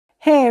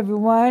Hey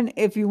everyone,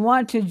 if you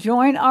want to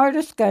join our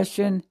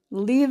discussion,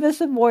 leave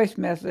us a voice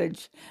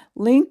message.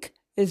 Link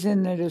is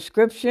in the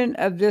description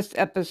of this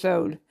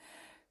episode.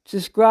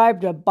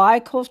 Subscribe to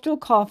Bicoastal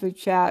Coffee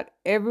Chat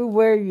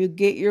everywhere you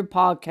get your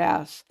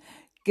podcasts.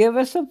 Give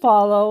us a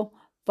follow,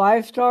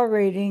 5-star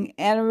rating,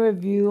 and a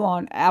review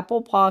on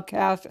Apple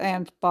Podcasts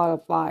and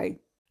Spotify.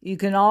 You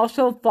can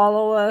also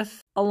follow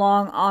us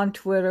along on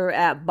Twitter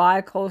at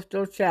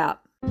Bicoastal Chat.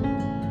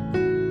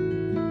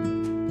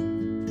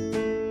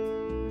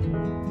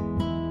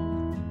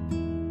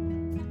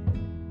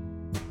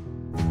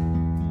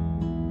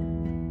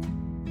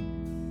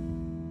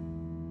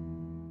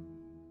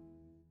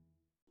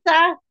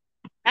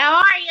 How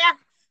are you?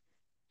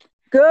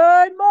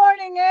 Good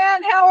morning,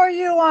 Ann. How are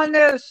you on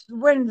this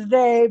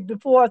Wednesday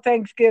before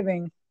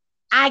Thanksgiving?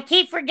 I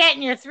keep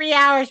forgetting you're 3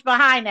 hours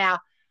behind now.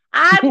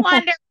 I'm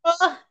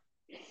wonderful.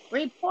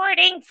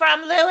 Reporting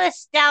from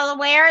Lewis,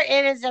 Delaware.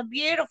 It is a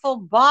beautiful,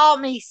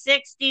 balmy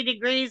 60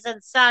 degrees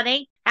and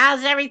sunny.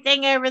 How's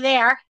everything over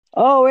there?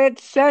 Oh,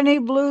 it's sunny,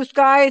 blue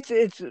skies.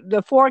 It's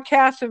the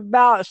forecast of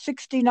about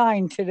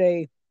 69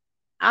 today.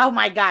 Oh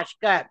my gosh,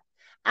 good.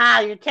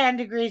 You're 10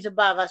 degrees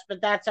above us, but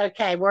that's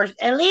okay.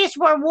 At least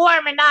we're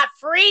warm and not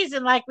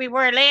freezing like we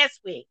were last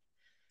week.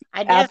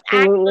 I just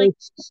actually Absolutely.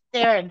 sit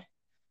there and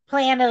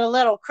planted a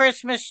little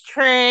Christmas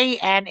tree,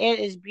 and it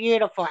is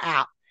beautiful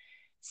out.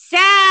 So,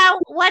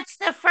 what's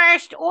the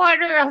first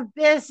order of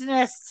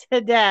business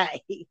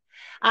today?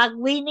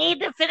 We need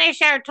to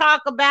finish our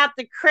talk about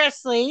the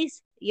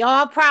Chrisleys.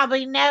 Y'all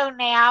probably know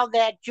now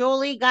that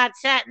Julie got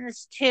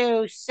sentenced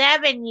to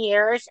 7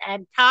 years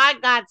and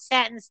Todd got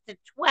sentenced to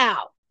 12.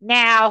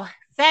 Now,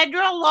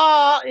 federal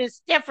law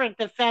is different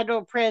to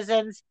federal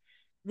prisons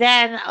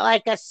than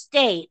like a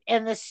state.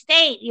 In the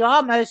state, you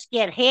almost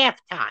get half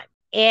time.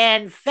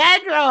 In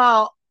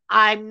federal,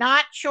 I'm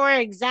not sure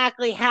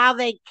exactly how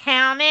they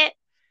count it,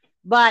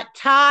 but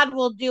Todd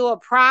will do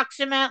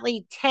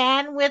approximately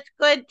 10 with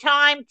good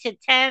time to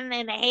 10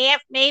 and a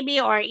half, maybe,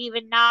 or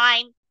even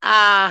 9.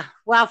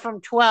 Well,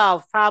 from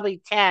 12,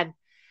 probably 10.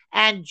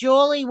 And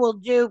Julie will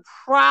do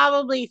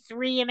probably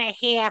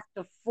 3.5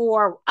 to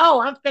 4. Oh,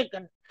 I'm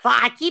thinking 5.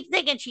 I keep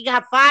thinking she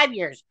got 5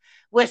 years.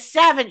 With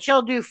 7,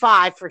 she'll do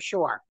 5 for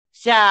sure.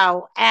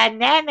 So,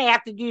 and then they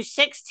have to do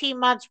 16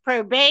 months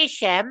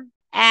probation.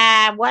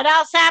 And what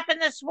else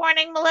happened this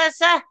morning,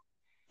 Melissa?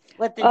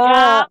 With the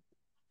Uh, job?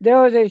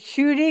 there was a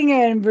shooting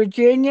in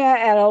Virginia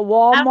at a Oh, no,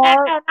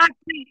 Walmart. no, not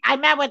me. I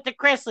met with the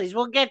Chrisleys.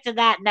 We'll get to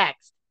that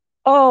next.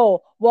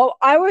 Oh, well,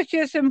 I was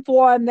just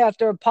informed that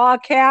their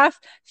podcast,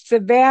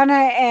 Savannah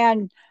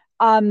and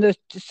the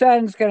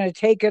son's going to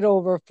take it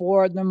over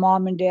for the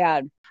mom and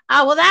dad.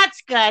 Oh, well,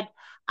 that's good.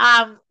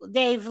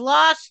 They've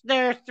lost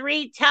their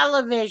 3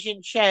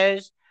 television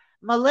shows.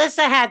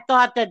 Melissa had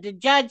thought that the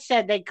judge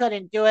said they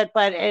couldn't do it,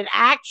 but it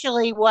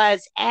actually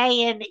was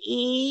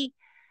A&E,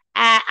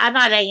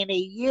 not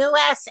A&E,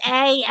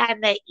 USA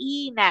and the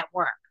E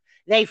Network.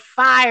 They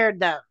fired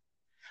them,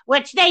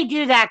 which they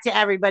do that to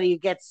everybody who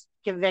gets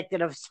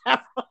convicted of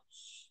several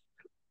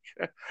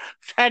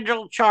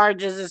federal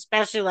charges,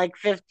 especially like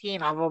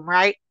 15 of them,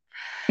 right?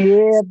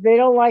 Yeah, they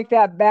don't like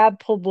that bad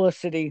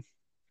publicity.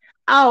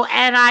 Oh,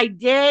 and I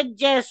did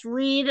just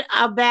read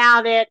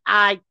about it.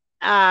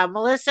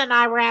 Melissa and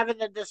I were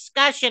having a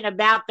discussion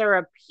about their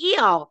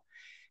appeal,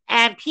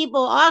 and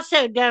people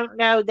also don't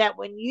know that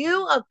when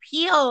you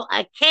appeal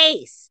a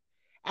case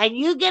and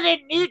you get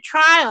a new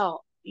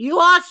trial, you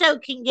also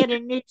can get a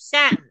new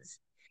sentence.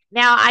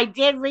 Now, I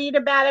did read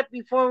about it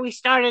before we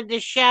started the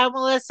show,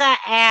 Melissa,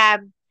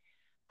 and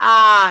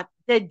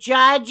the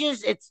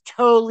judges, it's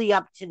totally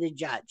up to the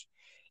judge.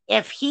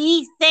 If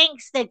he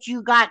thinks that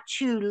you got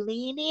too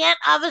lenient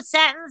of a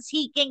sentence,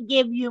 he can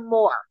give you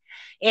more.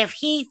 If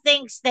he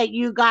thinks that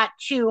you got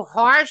too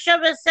harsh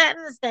of a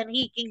sentence, then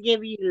he can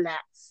give you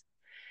less.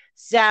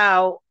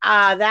 So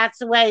that's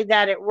the way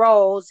that it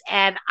rolls.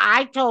 And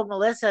I told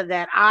Melissa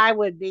that I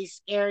would be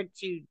scared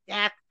to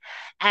death.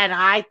 And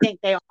I think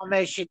they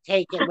almost should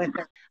take it with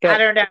her. I Okay.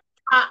 don't know.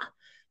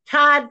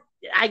 Todd,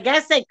 I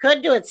guess they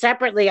could do it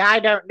separately. I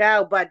don't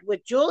know. But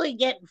with Julie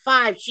getting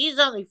 5, she's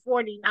only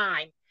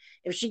 49.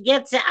 If she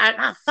gets it,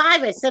 not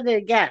 5, I said it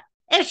again.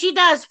 If she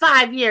does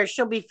 5 years,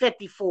 she'll be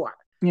 54.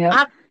 Yep.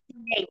 I'm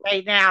 58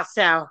 right now.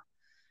 So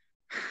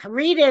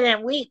read it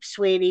and weep,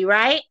 sweetie,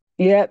 right?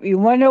 Yep. You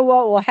wonder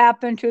what will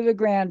happen to the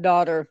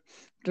granddaughter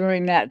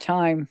during that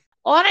time.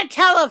 On a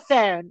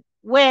telephone,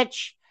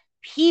 which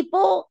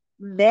people,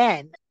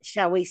 men,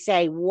 shall we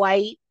say,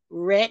 white,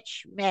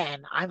 rich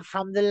men, I'm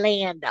from the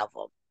land of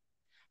them,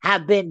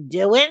 have been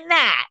doing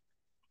that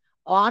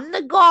on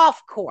the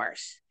golf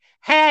course.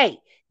 Hey,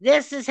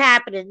 this is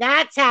happening.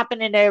 That's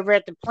happening over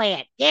at the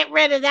plant. Get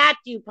rid of that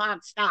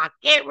DuPont stock.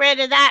 Get rid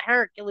of that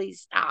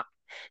Hercules stock.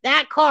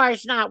 That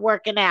car's not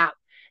working out.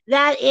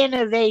 That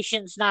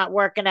innovation's not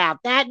working out.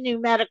 That new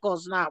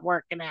medical's not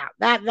working out.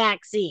 That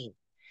vaccine.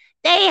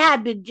 They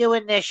have been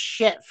doing this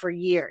shit for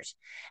years.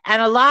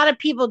 And a lot of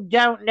people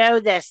don't know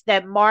this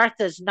that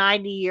Martha's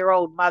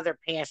 90-year-old mother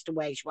passed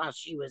away while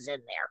she was in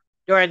there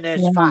during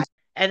those Yeah. fights.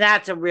 And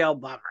that's a real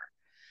bummer.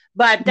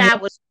 But Yeah.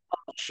 that was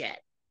bullshit.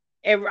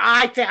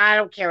 I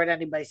don't care what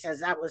anybody says.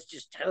 That was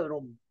just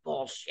total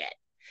bullshit.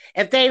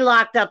 If they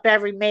locked up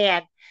every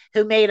man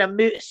who made a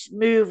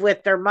move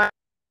with their money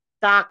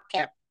stock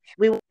tip,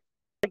 we wouldn't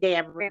have a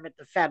damn room at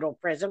the federal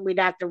prison. We'd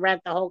have to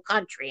rent the whole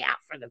country out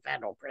for the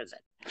federal prison.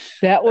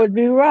 That would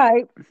be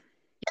right.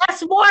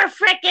 That's more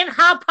freaking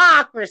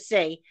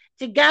hypocrisy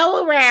to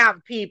go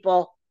around,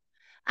 people.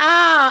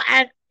 Oh,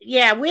 and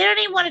yeah, we don't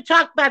even want to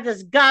talk about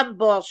this gun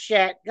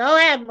bullshit. Go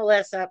ahead,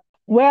 Melissa.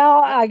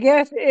 Well, I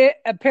guess it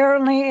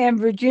apparently in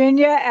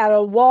Virginia at a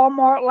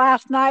Walmart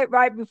last night,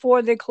 right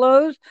before they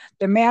closed,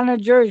 the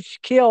manager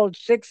killed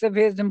 6 of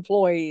his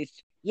employees.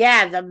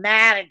 Yeah, the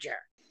manager.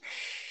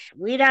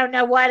 We don't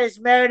know what his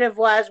motive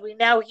was. We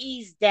know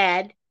he's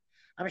dead.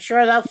 I'm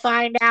sure they'll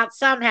find out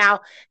somehow.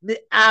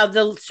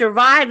 The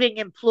surviving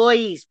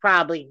employees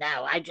probably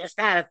know. I just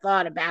had a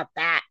thought about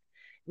that.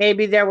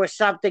 Maybe there was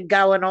something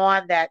going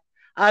on that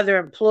other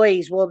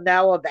employees will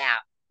know about.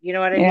 You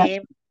know what I Yeah,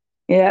 mean?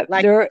 yeah.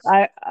 Like,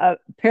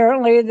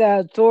 Apparently the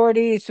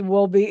authorities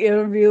will be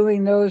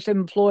interviewing those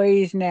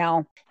employees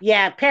now.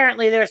 yeah,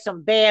 apparently there's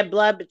some bad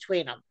blood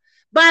between them.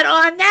 But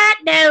on that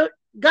note,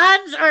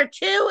 guns are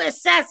too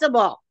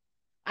accessible.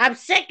 I'm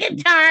sick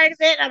and tired of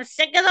it. I'm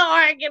sick of the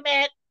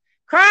argument.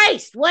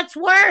 Christ, what's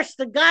worse,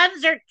 the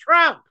guns or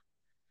Trump?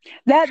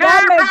 That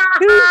makes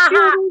 2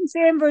 shootings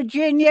in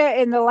Virginia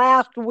in the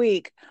last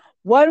week.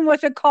 One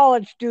was a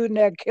college student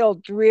that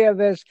killed 3 of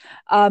his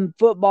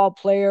football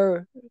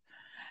player,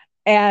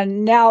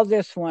 and now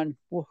this one.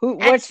 And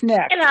What's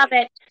next? speaking of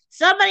it,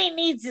 somebody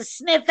needs to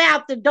sniff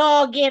out the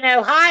dog in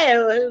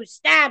Ohio who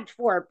stabbed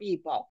 4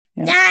 people.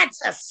 Yeah.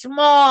 That's a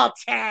small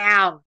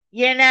town,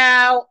 you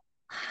know.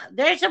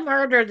 There's a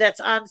murder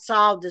that's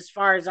unsolved, as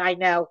far as I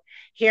know,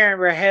 here in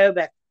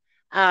Rehoboth.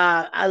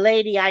 A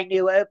lady I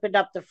knew opened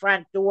up the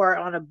front door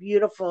on a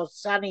beautiful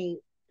sunny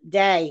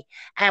day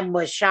and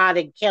was shot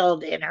and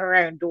killed in her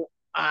own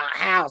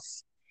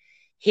house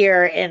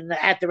here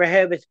at the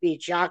Rehoboth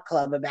Beach Yacht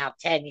Club about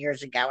 10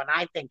 years ago. And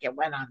I think it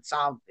went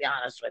unsolved, to be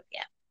honest with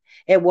you.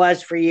 It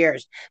was for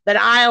years. But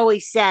I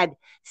always said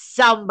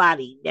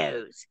somebody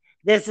knows.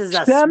 This is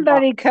a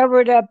Somebody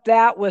covered up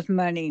that with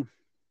money.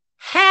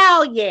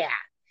 Hell yeah.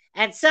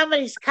 And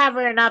somebody's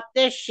covering up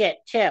this shit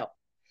too.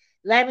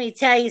 Let me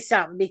tell you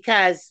something,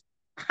 because,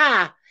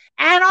 and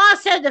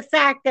also the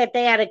fact that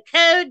they had a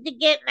code to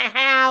get in the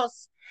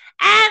house.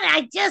 And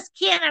I just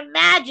can't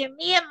imagine.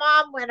 Me and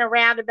Mom went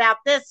around about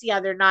this the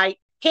other night.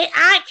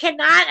 I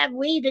cannot, and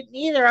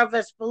neither of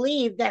us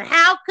believe that.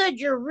 How could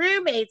your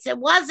roommates, it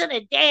wasn't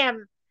a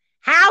damn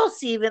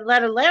house even,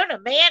 let alone a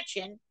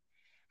mansion.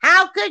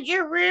 How could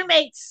your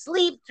roommates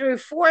sleep through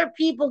 4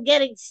 people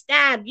getting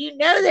stabbed? You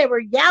know they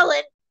were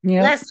yelling.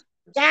 Yep. Let's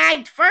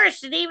gagged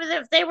first, and even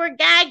if they were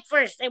gagged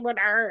first, they would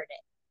have heard it.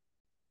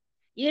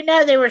 You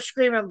know they were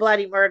screaming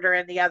bloody murder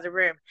in the other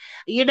room.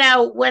 You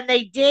know, when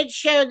they did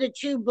show the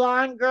 2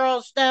 blonde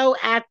girls, though,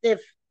 at the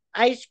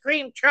ice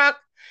cream truck,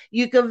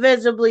 you could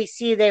visibly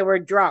see they were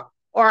drunk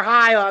or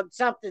high on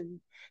something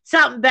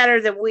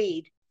better than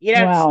weed. You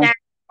don't snack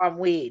on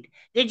weed.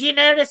 Did you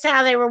notice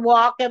how they were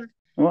walking?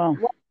 Well,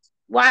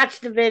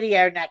 watch the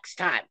video next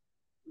time.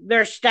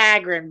 They're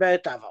staggering,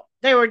 both of them.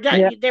 They were done.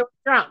 Yeah. They were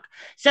drunk.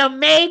 So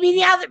maybe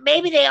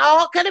they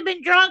all could have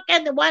been drunk,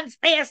 and the ones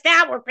passed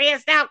out were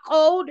passed out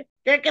cold,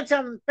 drinking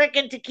some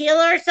freaking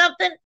tequila or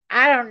something.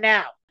 I don't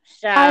know.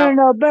 So I don't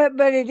know,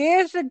 but it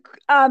is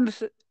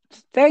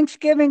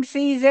Thanksgiving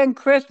season,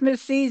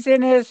 Christmas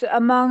season is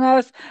among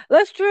us.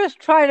 Let's just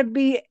try to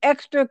be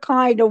extra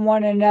kind to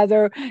one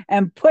another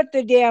and put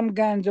the damn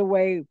guns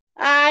away.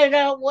 I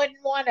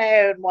wouldn't want to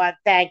own one,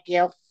 thank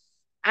you.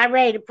 I'm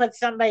ready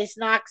to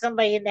knock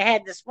somebody in the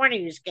head this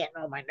morning who's getting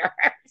on my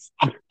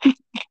nerves.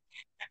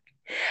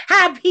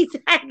 Happy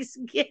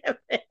Thanksgiving.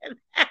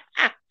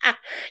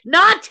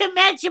 Not to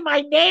mention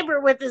my neighbor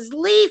with his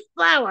leaf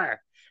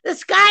blower.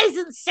 This guy's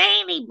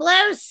insane. He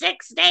blows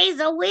 6 days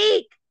a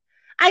week.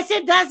 I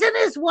said, doesn't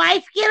his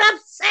wife get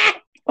upset?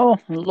 Oh,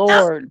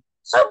 Lord.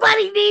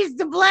 Somebody needs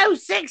to blow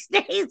 6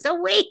 days a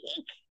week.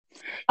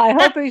 I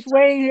hope he's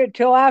waiting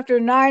until after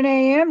 9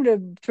 a.m.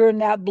 to turn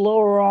that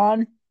blower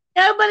on.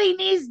 Nobody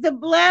needs to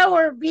blow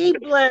or be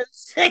blown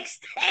 6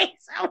 days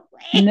a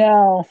week.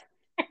 No.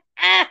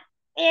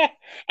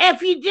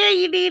 If you do,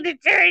 you need to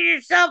turn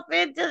yourself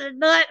into the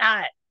nut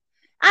hut.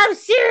 I'm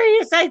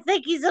serious. I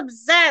think he's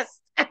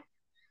obsessed.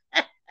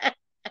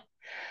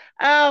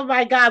 Oh,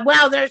 my God.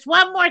 Well, there's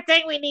one more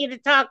thing we need to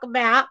talk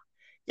about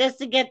just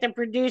to get the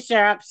producer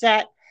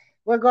upset.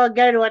 We're going to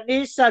go to a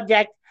new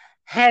subject.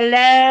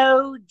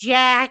 Hello,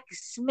 Jack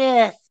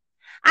Smith.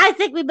 I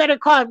think we better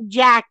call him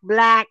Jack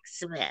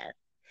Blacksmith.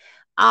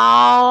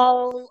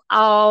 Oh,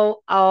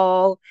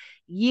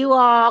 you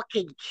all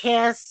can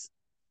kiss,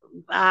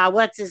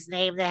 what's his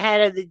name, the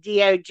head of the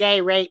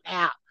DOJ right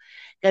now.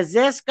 Because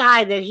this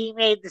guy that he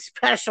made the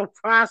special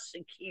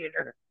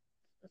prosecutor,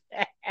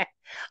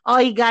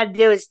 all you got to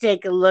do is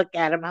take a look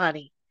at him,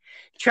 honey.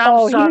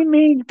 He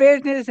means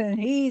business and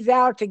he's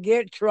out to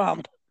get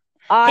Trump.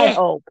 I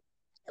hope.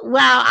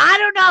 Well, I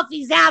don't know if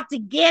he's out to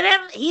get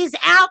him. He's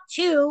out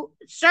to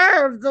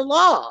serve the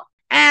law.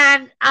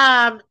 And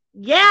yada,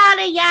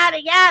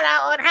 yada, yada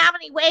on how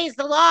many ways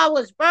the law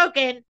was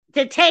broken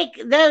to take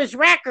those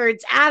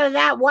records out of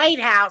that White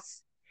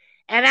House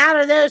and out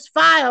of those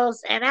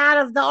files and out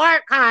of the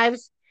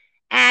archives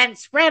and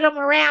spread them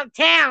around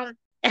town.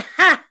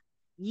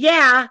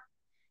 Yeah.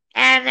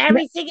 And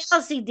everything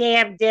else he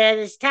damn did,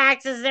 his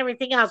taxes and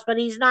everything else, but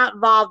he's not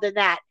involved in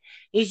that.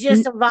 He's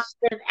just involved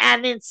in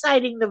and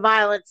inciting the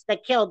violence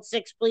that killed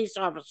 6 police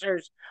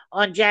officers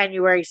on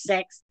January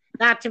 6th.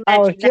 Not to I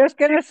was mention that, just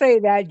going to say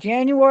that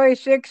January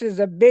 6th is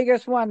the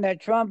biggest one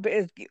that Trump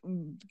is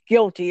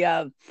guilty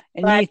of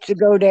and but needs to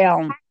go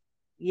down.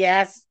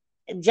 yes,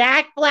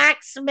 Jack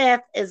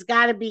Blacksmith has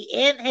got to be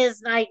in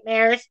his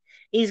nightmares.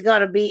 He's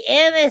going to be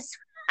in his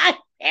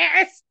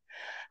nightmares.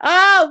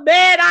 Oh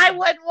man, I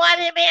wouldn't want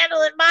him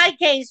handling my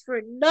case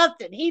for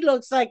nothing. He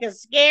looks like a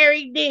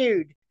scary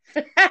dude.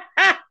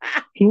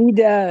 He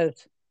does.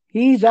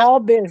 He's all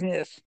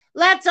business.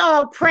 Let's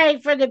all pray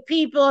for the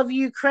people of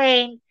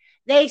Ukraine.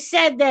 They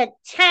said that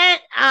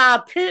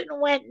Putin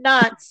went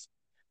nuts,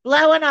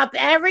 blowing up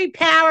every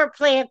power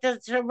plant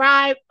that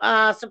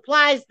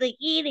supplies the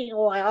heating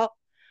oil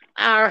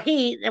or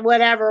heat in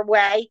whatever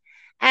way,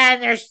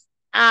 and there's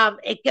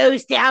it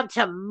goes down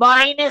to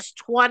minus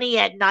 20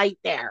 at night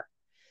there.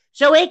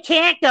 So it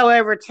can't go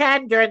over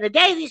 10 during the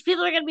day. These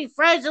people are going to be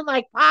frozen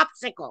like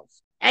popsicles.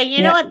 And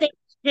you know what they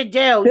need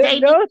to do?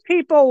 Those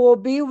people will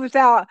be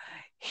without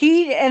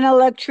heat and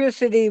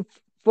electricity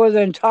for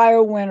the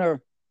entire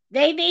winter.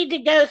 They need to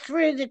go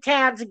through the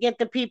towns and get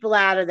the people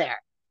out of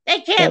there. They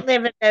can't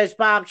live in those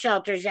bomb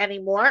shelters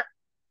anymore.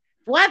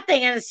 One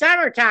thing in the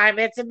summertime,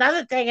 it's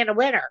another thing in the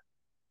winter.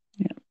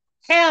 Yeah.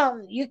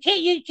 Hell, you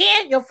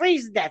can't, you'll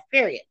freeze to death,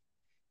 period.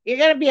 You're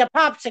going to be a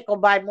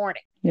popsicle by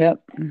morning.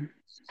 Yep.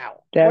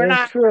 So,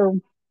 that is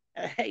true.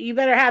 You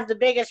better have the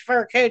biggest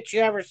fur coat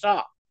you ever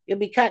saw. You'll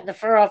be cutting the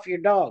fur off your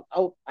dog.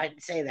 Oh, I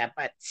didn't say that,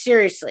 but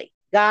seriously,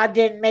 God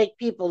didn't make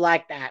people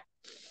like that.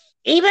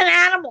 Even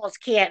animals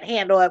can't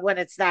handle it when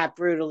it's that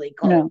brutally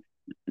cold. No.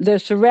 The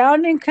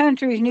surrounding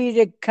countries need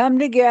to come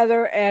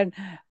together and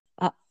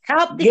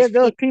help give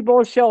those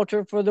people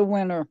shelter for the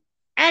winter.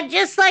 And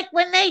just like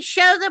when they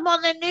show them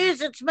on the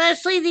news, it's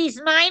mostly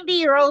these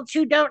 90-year-olds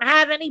who don't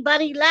have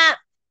anybody left.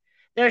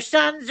 Their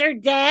sons are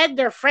dead.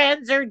 Their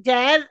friends are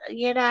dead.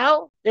 You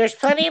know, there's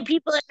plenty of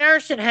people in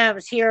nursing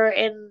homes here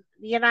in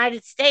the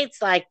United States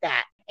like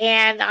that.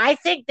 And I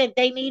think that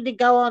they need to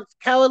go on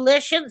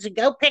coalitions and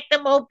go pick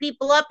them old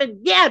people up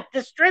and,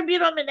 distribute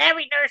them in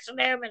every nursing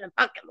home in the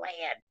fucking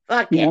land.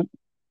 Fuck it.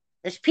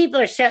 These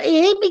people are so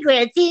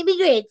immigrants.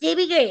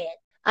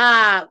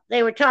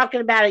 They were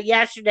talking about it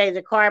yesterday,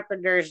 the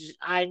carpenters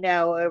I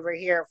know over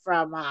here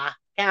from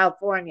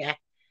California.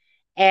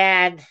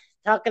 And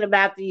talking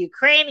about the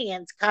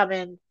Ukrainians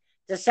coming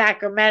to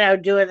Sacramento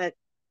doing the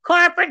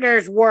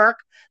carpenters' work,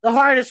 the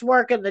hardest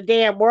work in the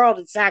damn world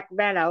in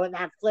Sacramento, and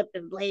that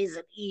flipping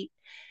blazing heat.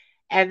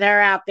 And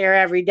they're out there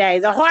every day.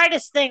 The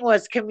hardest thing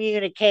was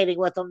communicating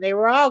with them. They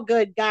were all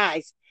good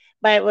guys,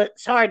 but it was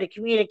hard to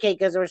communicate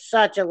because there was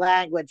such a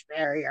language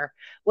barrier.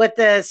 With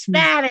the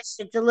Spanish,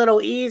 it's a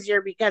little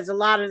easier because a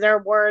lot of their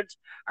words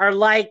are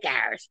like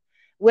ours.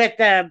 With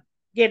the,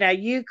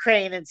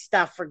 Ukraine and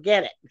stuff,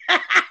 forget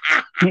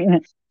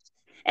it.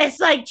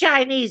 It's like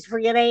Chinese,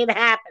 forget it ain't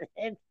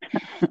happening.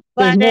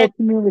 There's no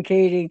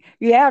communicating.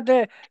 You have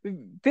to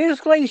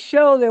physically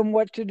show them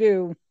what to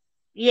do.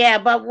 Yeah,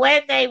 but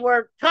when they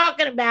were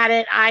talking about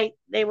it,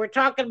 they were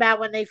talking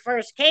about when they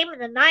first came in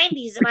the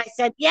 90s, and I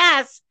said,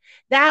 yes,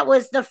 that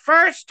was the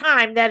first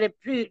time that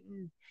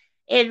Putin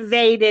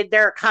invaded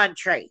their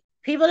country.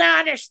 People don't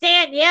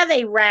understand. Yeah,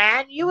 they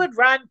ran. You would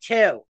run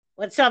too.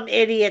 When some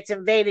idiots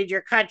invaded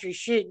your country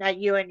shooting at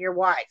you and your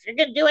wife. You're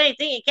going to do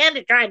anything you can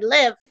to try to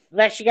live,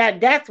 unless you got a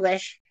death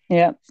wish.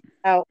 Yeah.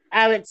 So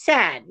it's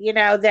sad,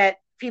 that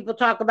people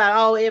talk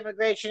about,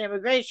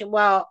 immigration.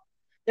 Well,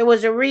 there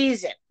was a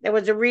reason.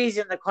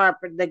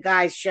 The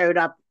guys showed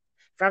up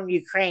from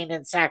Ukraine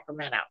and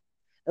Sacramento.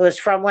 It was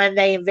from when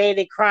they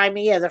invaded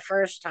Crimea the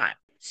first time.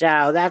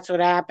 So that's what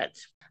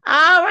happens.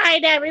 All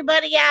right,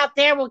 everybody out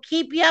there, we'll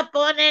keep you up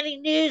on any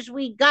news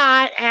we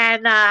got.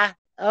 And,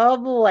 oh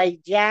boy,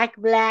 Jack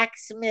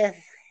Blacksmith.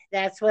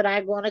 That's what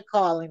I'm going to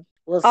call him.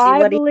 We'll see.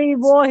 I believe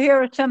we'll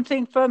hear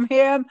something from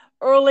him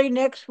early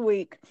next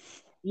week.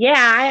 Yeah,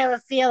 I have a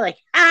feeling.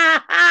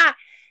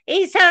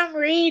 He's home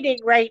reading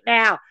right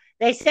now.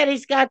 They said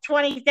he's got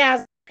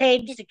 20,000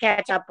 pages to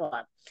catch up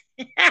on.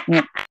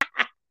 Yeah.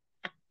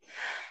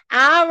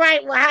 All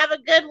right. Well, have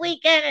a good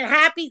weekend and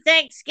happy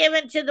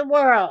Thanksgiving to the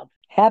world.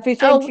 Happy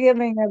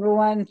Thanksgiving,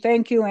 everyone.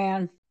 Thank you,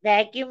 Ann.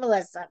 Thank you,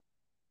 Melissa.